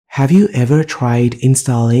Have you ever tried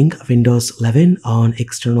installing Windows 11 on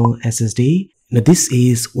external SSD? Now, this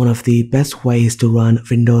is one of the best ways to run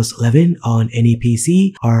Windows 11 on any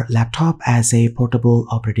PC or laptop as a portable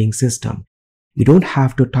operating system. You don't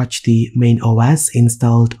have to touch the main OS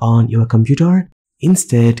installed on your computer.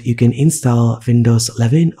 Instead, you can install Windows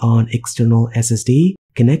 11 on external SSD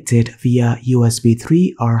connected via USB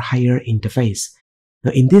 3 or higher interface.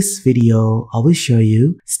 Now, in this video, I will show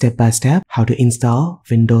you step by step how to install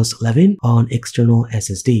Windows 11 on external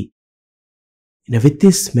SSD. Now, with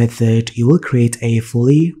this method, you will create a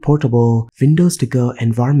fully portable Windows to go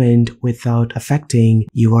environment without affecting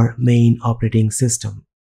your main operating system.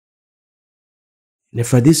 Now,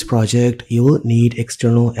 for this project, you will need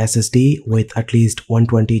external SSD with at least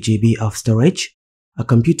 120 GB of storage, a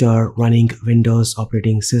computer running Windows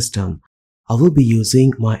operating system. I will be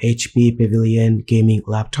using my HP Pavilion gaming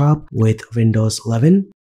laptop with Windows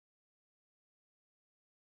 11.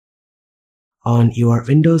 On your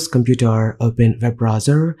Windows computer, open web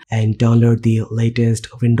browser and download the latest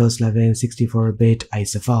Windows 11 64-bit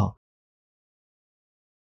ISO file.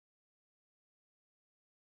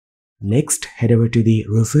 Next, head over to the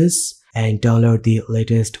Rufus and download the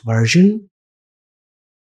latest version.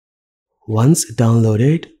 Once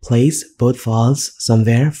downloaded, place both files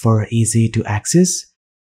somewhere for easy to access.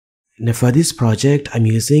 Now, for this project, I'm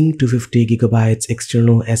using 250 GB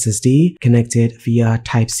external SSD connected via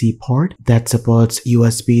Type-C port that supports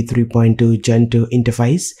USB 3.2 Gen 2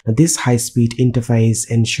 interface. Now, this high-speed interface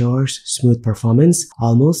ensures smooth performance,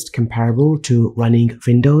 almost comparable to running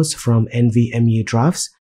Windows from NVMe drives.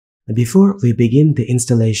 Before we begin the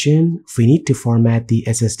installation, we need to format the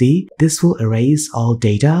SSD. This will erase all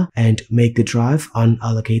data and make the drive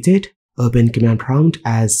unallocated. Open command prompt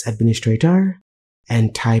as administrator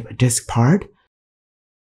and type diskpart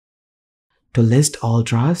to list all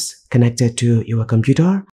drives connected to your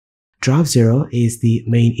computer. Drive 0 is the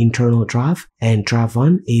main internal drive and drive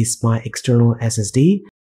 1 is my external SSD.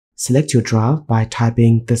 Select your drive by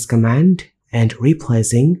typing this command and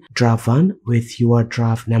replacing drive 1 with your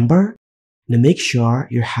drive number. Now, make sure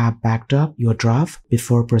you have backed up your drive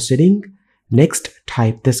before proceeding. Next,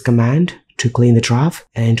 type this command to clean the drive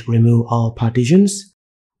and remove all partitions.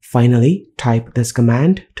 Finally, type this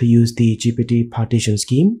command to use the GPT partition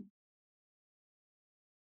scheme.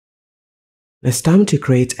 It's time to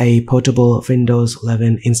create a portable Windows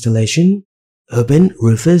 11 installation. Open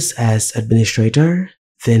Rufus as administrator.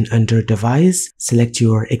 Then under Device, select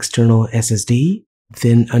your external SSD.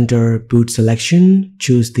 Then under Boot Selection,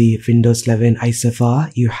 choose the Windows 11 ISO file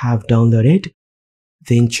you have downloaded.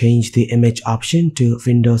 Then change the image option to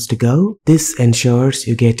Windows to Go. This ensures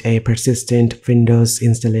you get a persistent Windows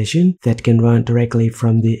installation that can run directly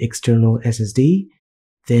from the external SSD.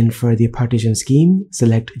 Then for the partition scheme,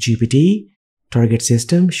 select GPT. Target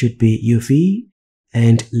system should be UEFI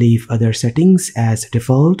and leave other settings as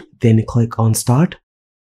default. Then click on Start.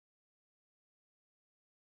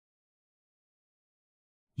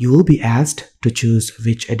 You will be asked to choose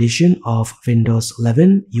which edition of Windows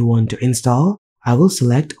 11 you want to install. I will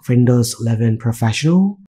select Windows 11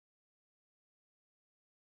 Professional.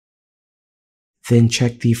 Then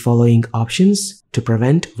check the following options to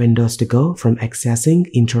prevent Windows to Go from accessing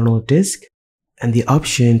internal disk and the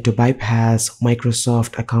option to bypass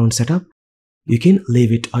Microsoft account setup. You can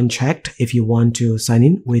leave it unchecked if you want to sign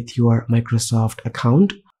in with your Microsoft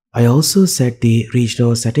account. I also set the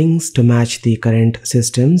regional settings to match the current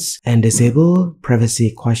systems and disable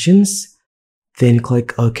privacy questions. Then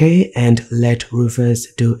click OK and let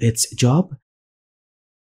Rufus do its job.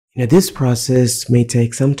 Now, this process may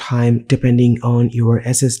take some time depending on your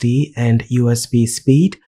SSD and USB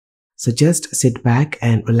speed, so just sit back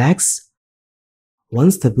and relax.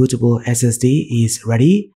 Once the bootable SSD is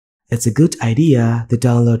ready, it's a good idea to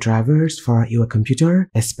download drivers for your computer,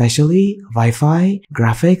 especially Wi-Fi,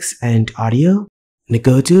 graphics, and audio. Now,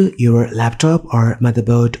 go to your laptop or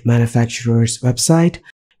motherboard manufacturer's website,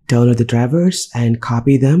 download the drivers, and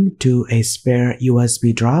copy them to a spare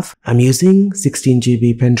USB drive. I'm using 16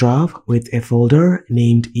 GB pen drive with a folder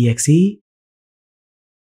named exe.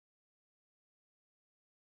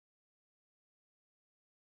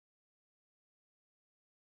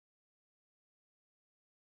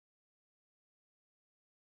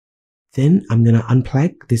 Then I'm gonna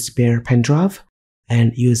unplug the spare pen drive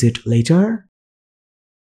and use it later.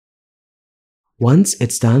 Once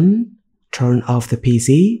it's done, turn off the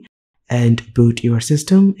PC and boot your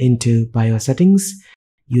system into BIOS settings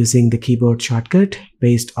using the keyboard shortcut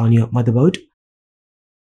based on your motherboard.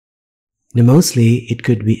 Now, mostly it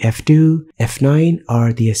could be F2, F9,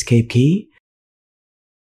 or the escape key.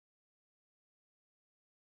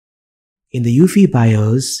 In the UEFI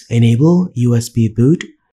BIOS, enable USB boot,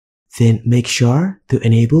 then make sure to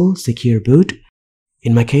enable secure boot.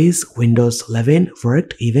 In my case, Windows 11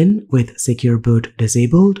 worked even with secure boot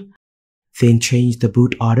disabled. Then change the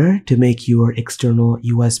boot order to make your external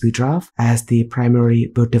USB drive as the primary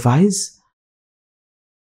boot device.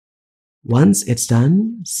 Once it's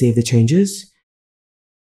done, save the changes.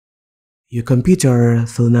 Your computer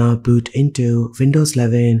will now boot into Windows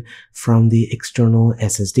 11 from the external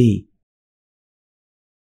SSD.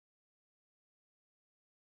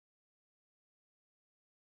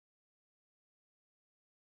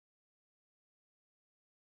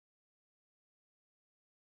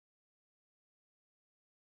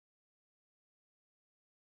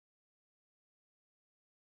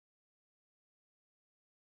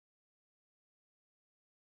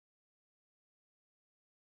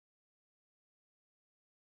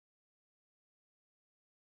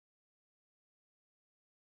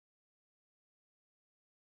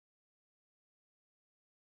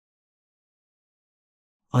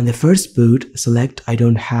 On the first boot, select I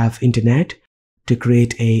don't have internet to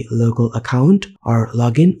create a local account or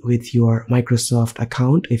log in with your Microsoft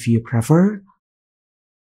account if you prefer.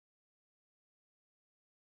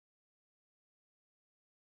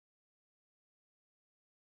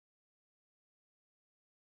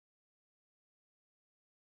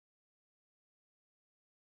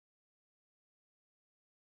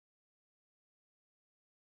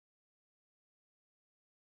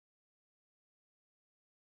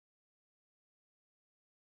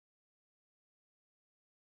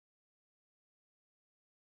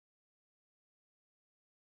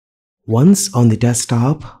 Once on the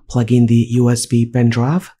desktop, plug in the USB pen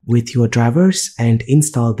drive with your drivers and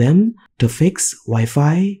install them to fix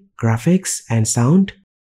Wi-Fi, graphics, and sound.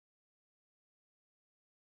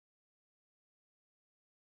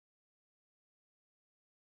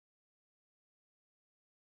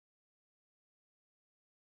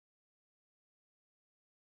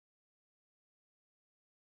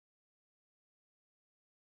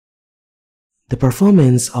 The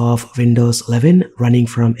performance of Windows 11 running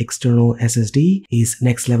from external SSD is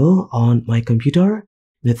next level on my computer.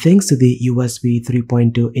 Now, thanks to the USB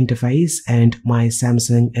 3.2 interface and my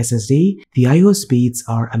Samsung SSD, the I/O speeds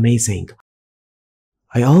are amazing.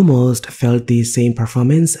 I almost felt the same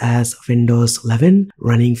performance as Windows 11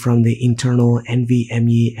 running from the internal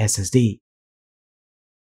NVMe SSD.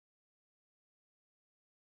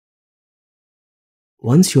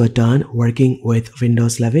 Once you are done working with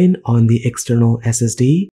Windows 11 on the external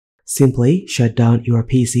SSD, simply shut down your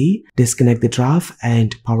PC, disconnect the drive,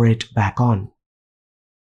 and power it back on.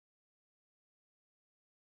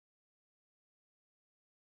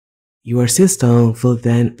 Your system will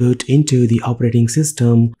then boot into the operating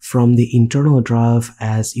system from the internal drive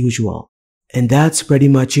as usual. And that's pretty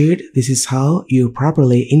much it. This is how you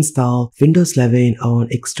properly install Windows 11 on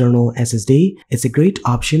external SSD. It's a great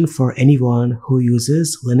option for anyone who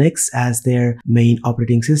uses Linux as their main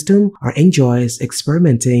operating system or enjoys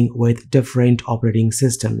experimenting with different operating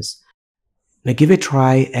systems. Now give it a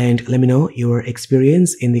try and let me know your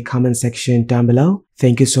experience in the comment section down below.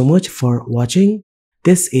 Thank you so much for watching.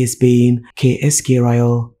 This has been KSK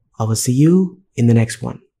Ryo. I will see you in the next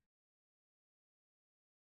one.